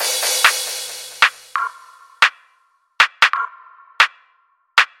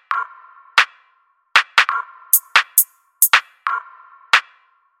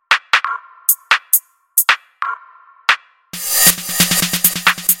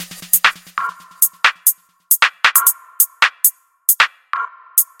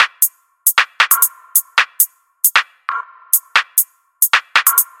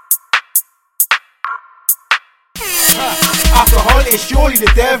Alcohol is surely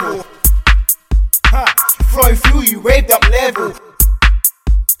the devil. Flow through you, raved up level.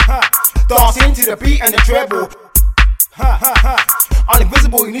 Dance into the beat and the treble.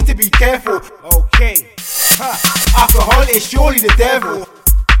 Uninvisible, you need to be careful. Okay. Alcohol is surely the devil.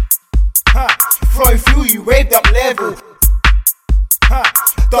 Flow through you, raved up level.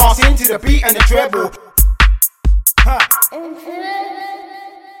 Dance into the beat and the treble.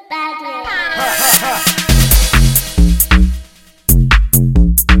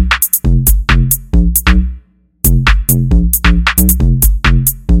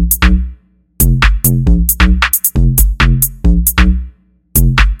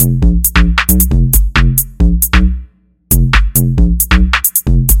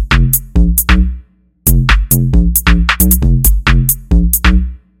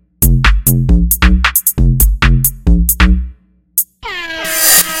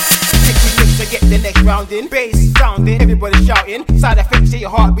 Get the next round in, bass sounding, everybody shouting. Side effects, your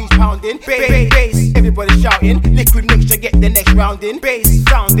heartbeats pounding. Bass, everybody shouting. Liquid mixture, get the next round in, bass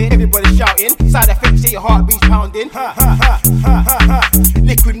sounding, everybody shouting. Side effects, your heartbeats pounding.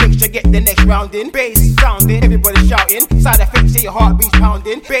 Liquid mixture, get the next round in, bass sounding, everybody shouting. Side effects, your heartbeats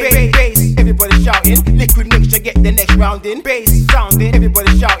pounding. Bass, everybody shouting. Liquid mixture, get the next round in, bass sounding,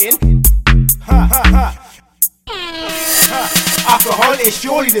 everybody shouting. Alcohol is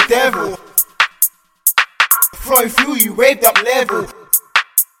surely the devil. Flow through you, raved up level.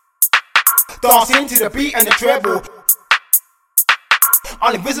 Dance into the beat and the treble.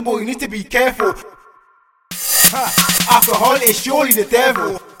 Uninvisible, you need to be careful. Alcohol is surely the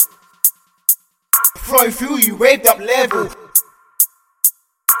devil. Flow through you, raved up level.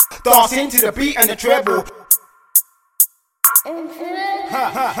 Dance into the beat and the treble.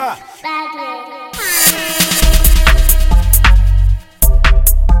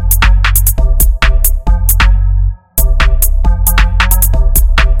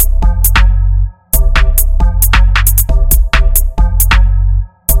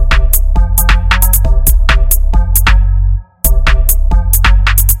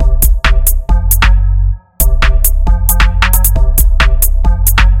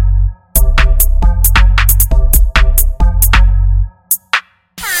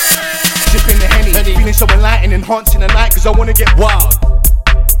 Feeling so enlightened, enhancing the night, cause I wanna get wild.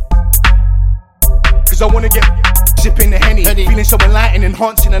 Cause I wanna get sipping the Henny. Feeling so enlightened,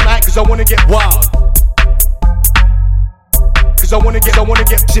 enhancing the night, cause I wanna get wild. Cause I wanna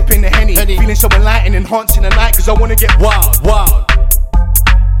get sipping the Henny. Feeling so enlightened, enhancing the night, cause I wanna get wild.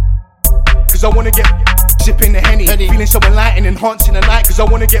 Cause I wanna get sipping the Henny. Feeling so enlightened, enhancing the night, cause I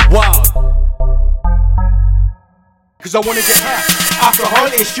wanna get wild. Cause I wanna get Alcohol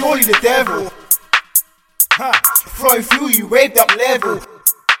is surely the devil. Flow through you, raved up level.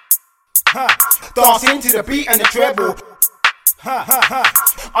 Dance into the beat and the treble.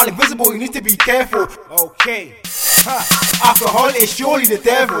 Uninvisible, you need to be careful. Okay. Alcohol is surely the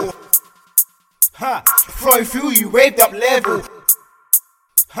devil. Flow through you, raved up level.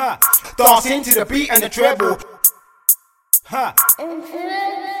 Dance into the beat and the treble.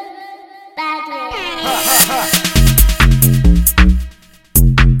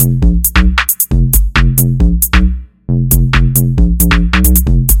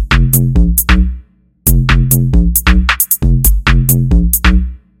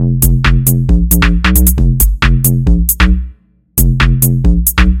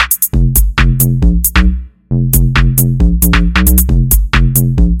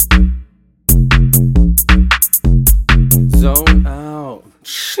 Zone out.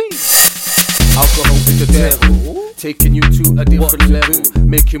 Sheesh. Alcohol is the devil, taking you to a different level,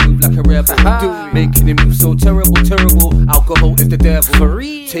 make you move like a rebel, making you move so terrible, terrible. Alcohol is the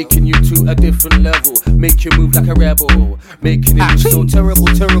devil, taking you to a different level, make you move like a rebel, making you move so terrible,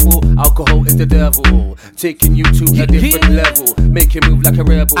 terrible. Alcohol is the devil, taking you to a different level, make you move like a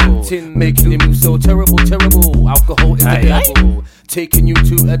rebel, making you move so terrible, terrible. Alcohol is the devil, taking you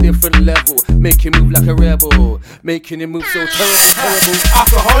to a different level, make you move like a rebel, making you move so terrible, terrible.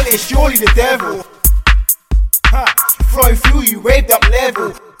 Alcohol is surely the devil. Flow through you, raved up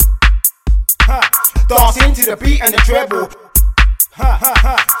level. Dance into the beat and the treble.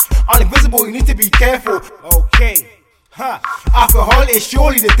 Uninvisible, you need to be careful. Okay. Alcohol is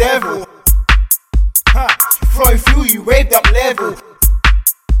surely the devil. Flow through you, raved up level.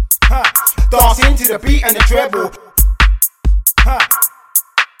 Dance into the beat and the treble.